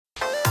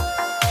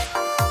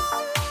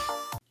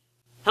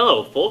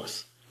Hello,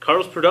 folks.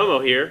 Carlos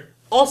Perdomo here.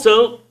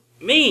 Also,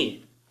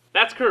 me.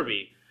 That's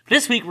Kirby.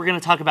 This week we're going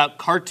to talk about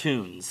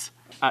cartoons.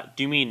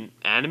 Do you mean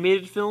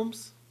animated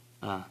films?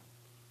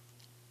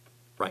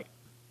 Right.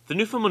 The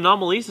new film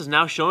Anomalies is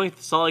now showing at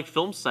the Salt Lake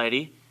Film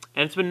Society,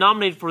 and it's been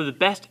nominated for the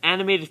Best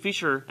Animated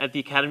Feature at the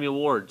Academy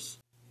Awards.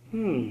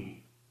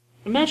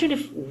 Imagine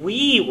if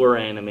we were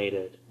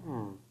animated.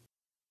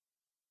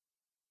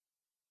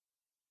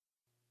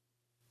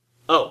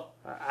 Oh,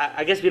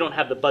 I guess we don't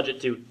have the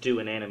budget to do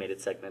an animated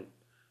segment.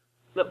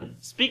 Look,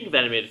 speaking of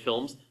animated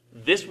films,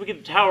 this week at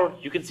the Tower,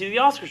 you can see the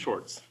Oscar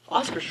shorts.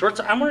 Oscar shorts?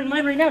 I'm wearing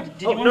mine right now.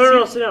 Did you want to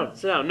No, see?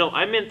 sit down. No,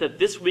 I meant that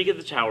this week at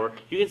the Tower,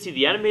 you can see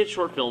the animated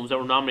short films that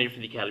were nominated for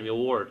the Academy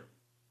Award.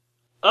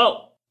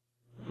 Oh,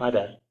 my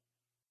bad.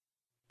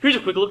 Here's a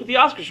quick look at the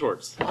Oscar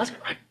shorts. Oscar?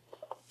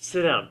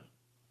 Sit down.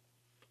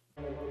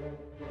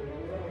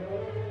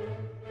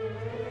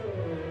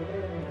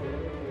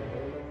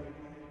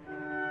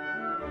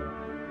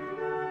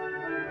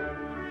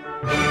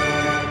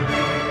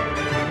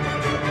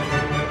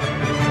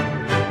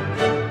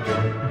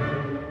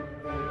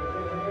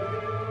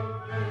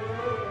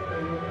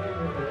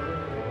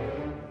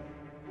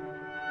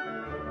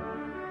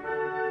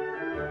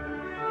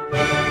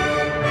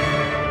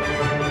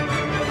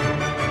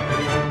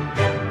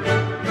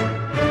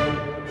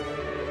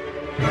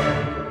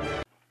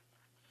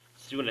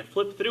 See, when I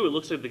flip through, it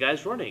looks like the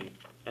guy's running.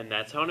 And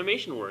that's how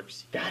animation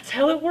works. That's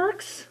how it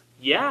works?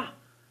 Yeah.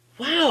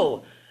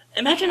 Wow.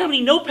 Imagine how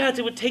many notepads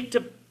it would take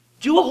to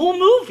do a whole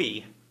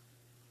movie.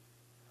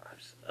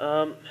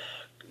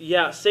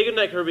 Yeah, say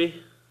goodnight,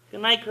 Kirby.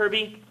 Good night,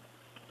 Kirby.